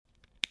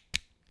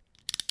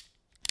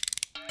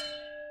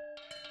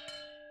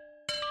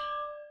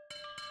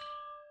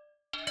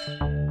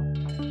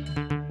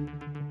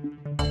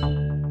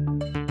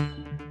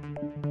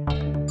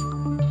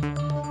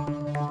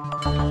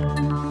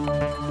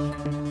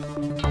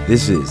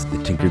This is the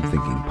Tinkered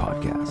Thinking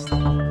Podcast.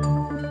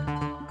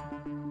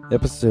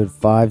 Episode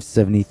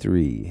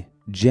 573,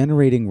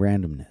 Generating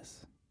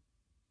Randomness.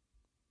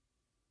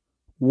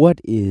 What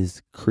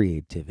is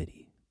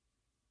creativity?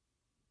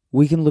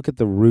 We can look at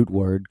the root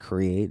word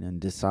create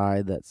and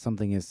decide that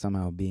something is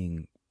somehow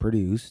being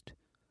produced.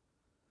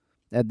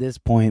 At this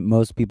point,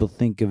 most people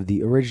think of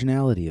the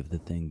originality of the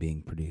thing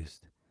being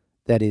produced.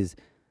 That is,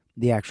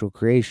 the actual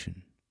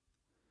creation.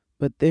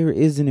 But there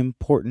is an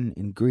important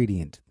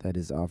ingredient that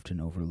is often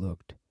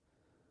overlooked.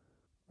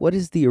 What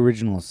is the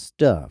original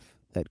stuff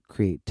that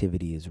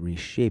creativity is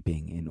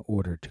reshaping in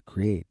order to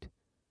create?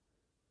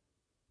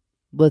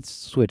 Let's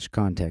switch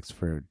context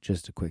for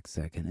just a quick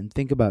second and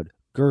think about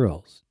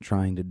girls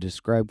trying to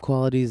describe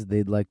qualities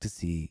they'd like to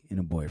see in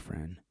a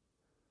boyfriend.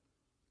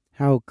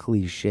 How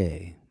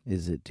cliché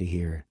is it to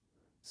hear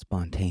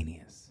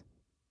spontaneous?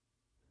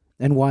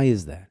 And why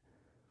is that?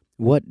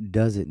 What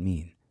does it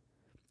mean?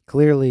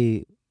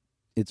 Clearly,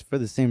 it's for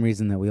the same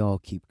reason that we all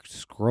keep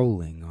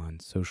scrolling on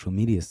social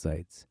media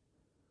sites.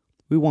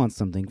 We want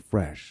something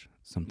fresh,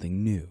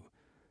 something new,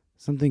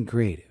 something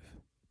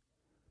creative.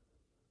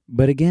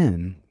 But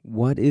again,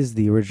 what is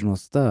the original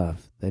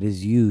stuff that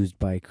is used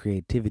by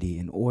creativity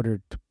in order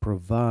to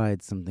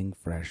provide something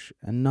fresh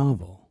and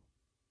novel?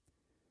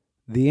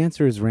 The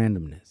answer is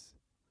randomness.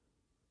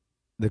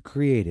 The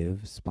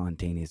creative,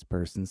 spontaneous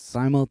person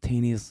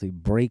simultaneously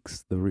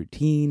breaks the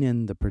routine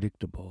and the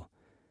predictable,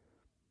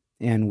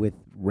 and with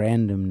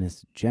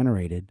randomness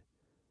generated,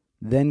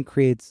 then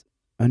creates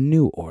a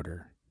new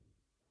order.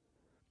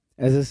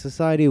 As a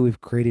society,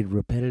 we've created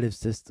repetitive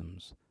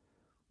systems,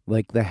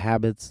 like the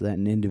habits that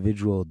an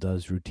individual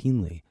does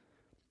routinely.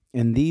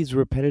 And these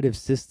repetitive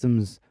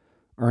systems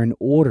are an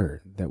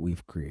order that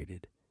we've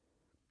created.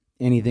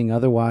 Anything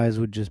otherwise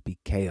would just be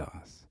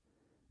chaos.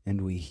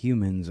 And we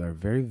humans are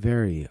very,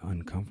 very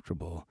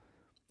uncomfortable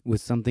with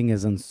something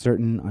as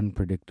uncertain,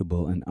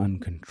 unpredictable, and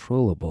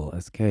uncontrollable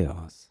as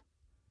chaos.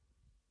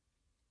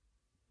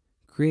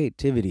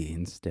 Creativity,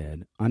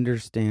 instead,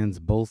 understands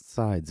both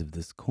sides of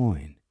this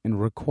coin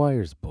and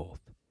requires both.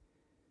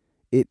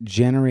 It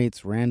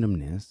generates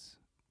randomness,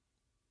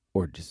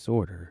 or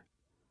disorder,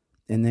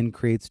 and then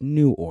creates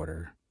new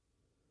order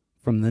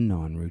from the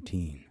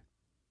non-routine.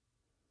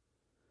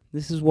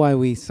 This is why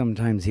we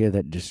sometimes hear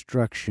that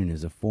destruction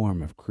is a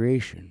form of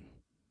creation.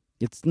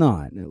 It's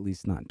not, at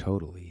least not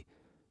totally,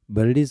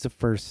 but it is a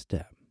first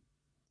step.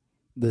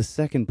 The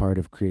second part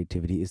of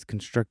creativity is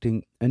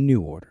constructing a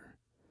new order.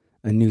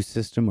 A new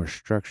system or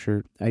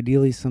structure,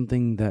 ideally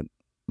something that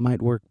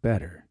might work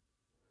better.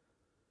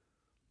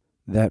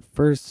 That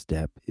first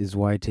step is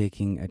why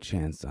taking a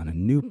chance on a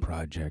new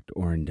project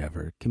or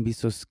endeavor can be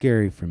so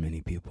scary for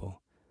many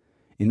people.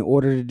 In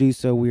order to do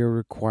so, we are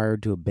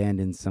required to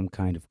abandon some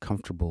kind of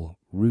comfortable,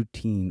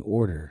 routine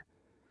order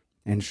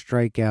and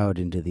strike out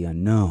into the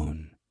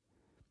unknown,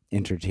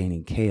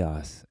 entertaining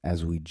chaos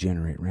as we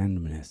generate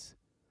randomness.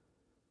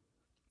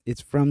 It's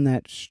from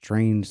that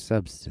strange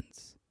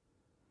substance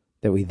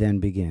that we then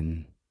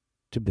begin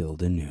to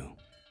build anew.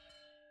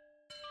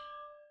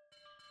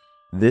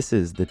 This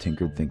is the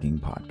Tinkered Thinking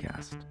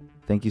Podcast.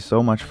 Thank you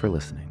so much for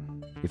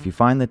listening. If you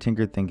find the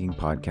Tinkered Thinking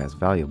Podcast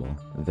valuable,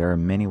 there are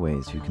many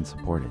ways you can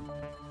support it.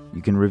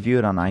 You can review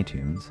it on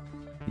iTunes,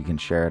 you can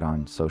share it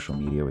on social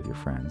media with your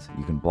friends,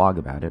 you can blog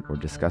about it or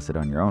discuss it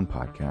on your own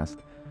podcast,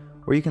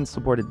 or you can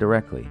support it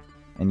directly,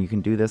 and you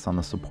can do this on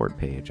the support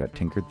page at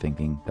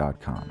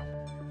tinkeredthinking.com.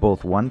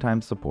 Both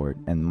one-time support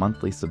and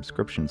monthly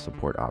subscription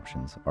support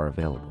options are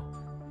available.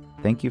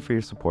 Thank you for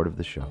your support of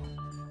the show.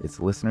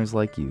 It's listeners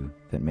like you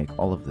that make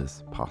all of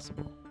this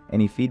possible.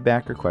 Any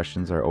feedback or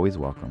questions are always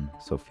welcome,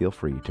 so feel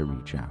free to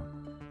reach out.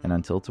 And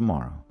until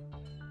tomorrow,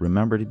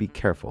 remember to be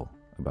careful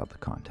about the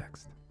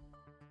context.